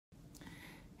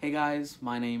Hey guys,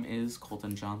 my name is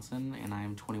Colton Johnson and I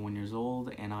am 21 years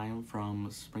old and I am from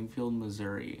Springfield,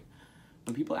 Missouri.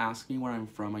 When people ask me where I'm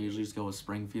from, I usually just go with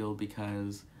Springfield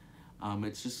because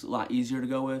it's just a lot easier to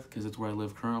go with because it's where I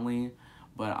live currently.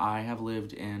 But I have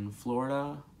lived in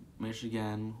Florida,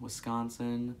 Michigan,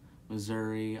 Wisconsin,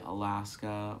 Missouri,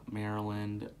 Alaska,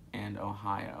 Maryland, and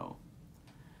Ohio.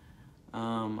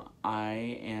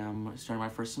 I am starting my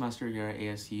first semester here at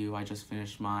ASU. I just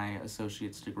finished my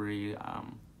associate's degree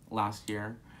last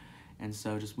year. And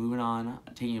so just moving on,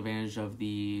 taking advantage of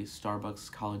the Starbucks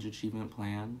College Achievement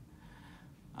Plan.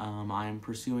 I am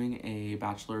pursuing a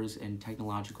bachelor's in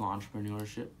technological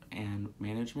entrepreneurship and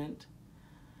management.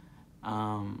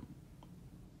 So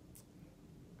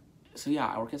yeah,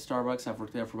 I work at Starbucks. I've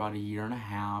worked there for about a year and a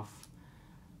half.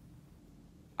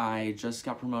 I just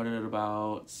got promoted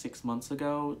about 6 months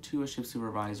ago to a shift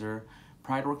supervisor.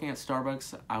 Prior to working at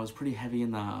Starbucks, I was pretty heavy in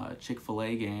the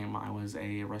Chick-fil-A game. I was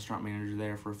a restaurant manager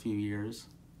there for a few years.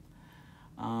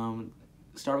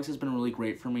 Starbucks has been really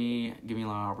great for me, giving me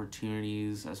a lot of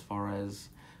opportunities as far as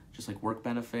just like work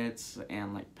benefits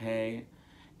and like pay,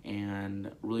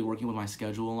 and really working with my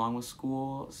schedule along with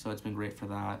school, so it's been great for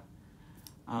that.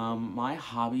 My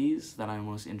hobbies that I'm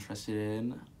most interested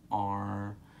in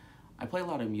are I play a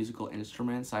lot of musical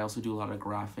instruments. I also do a lot of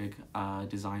graphic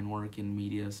design work and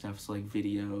media stuff, so like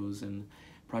videos and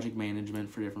project management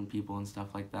for different people and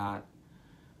stuff like that.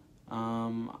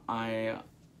 I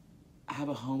have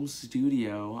a home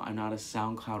studio. I'm not a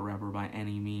SoundCloud rapper by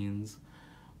any means,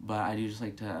 but I do just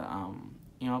like to,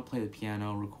 play the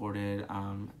piano, record it.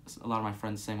 A lot of my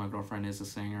friends sing. My girlfriend is a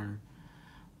singer.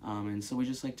 And so we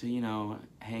just like to,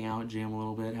 hang out, jam a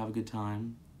little bit, have a good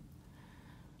time.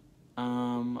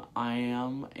 I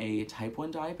am a type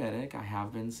 1 diabetic. I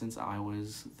have been since I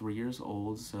was 3 years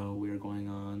old, so we're going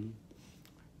on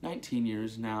 19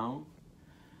 years now.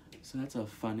 So that's a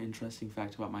fun, interesting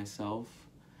fact about myself.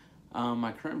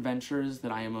 My current ventures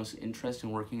that I am most interested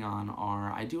in working on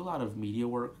are, I do a lot of media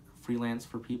work, freelance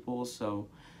for people, so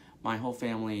my whole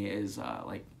family is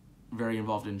very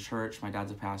involved in church. My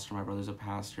dad's a pastor, my brother's a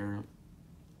pastor,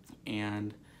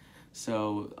 and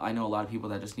so I know a lot of people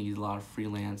that just need a lot of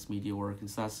freelance media work, and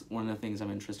so that's one of the things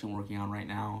I'm interested in working on right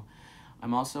now.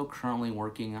 I'm also currently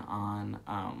working on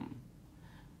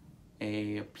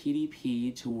a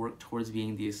PDP to work towards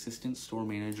being the assistant store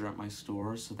manager at my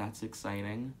store, so that's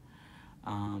exciting.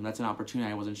 That's an opportunity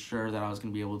I wasn't sure that I was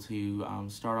going to be able to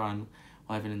start on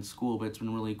while I've been in school, but it's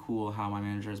been really cool how my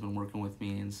manager has been working with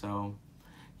me, and so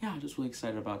yeah, I'm just really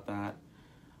excited about that.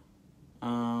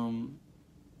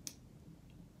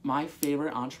 My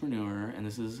favorite entrepreneur, and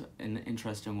this is an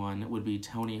interesting one, would be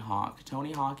Tony Hawk.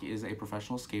 Tony Hawk is a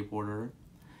professional skateboarder.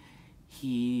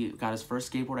 He got his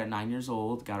first skateboard at 9 years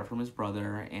old, got it from his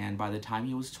brother, and by the time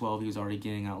he was 12, he was already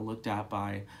getting looked at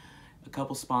by a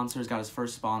couple sponsors, got his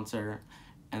first sponsor,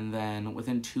 and then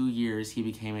within 2 years, he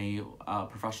became a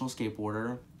professional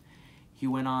skateboarder. He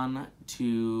went on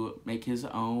to make his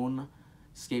own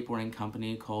skateboarding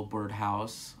company called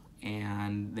Birdhouse,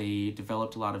 and they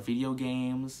developed a lot of video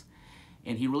games,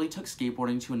 and he really took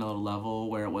skateboarding to another level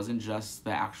where it wasn't just the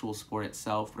actual sport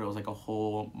itself, but it was like a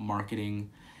whole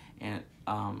marketing and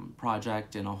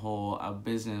project and a whole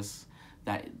business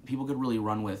that people could really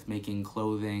run with, making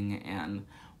clothing and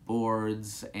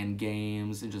boards and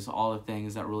games and just all the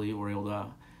things that really were able to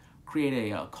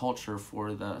create a culture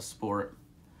for the sport.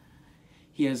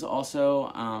 He has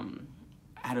also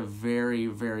had a very,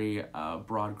 very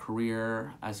broad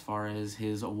career as far as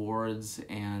his awards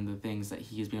and the things that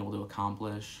he has been able to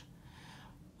accomplish.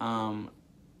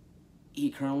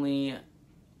 He currently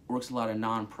works a lot of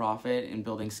nonprofit in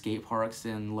building skate parks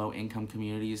in low-income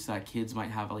communities so that kids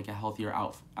might have like a healthier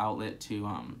outlet to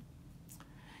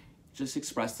just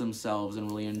express themselves and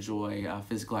really enjoy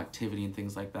physical activity and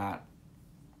things like that.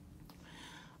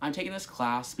 I'm taking this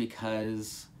class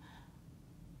because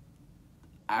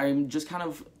I'm just kind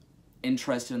of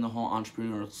interested in the whole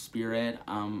entrepreneurial spirit.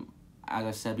 As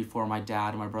I said before, my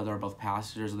dad and my brother are both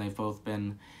pastors, and they've both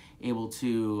been able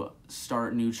to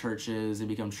start new churches and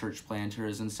become church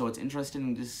planters, and so it's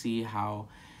interesting to see how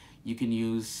you can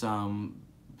use some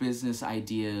business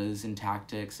ideas and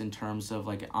tactics in terms of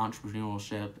like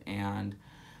entrepreneurship and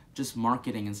just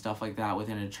marketing and stuff like that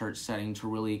within a church setting to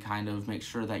really kind of make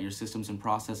sure that your systems and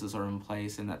processes are in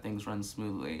place and that things run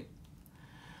smoothly.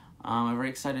 I'm very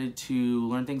excited to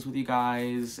learn things with you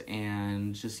guys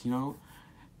and just,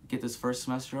 get this first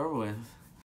semester over with.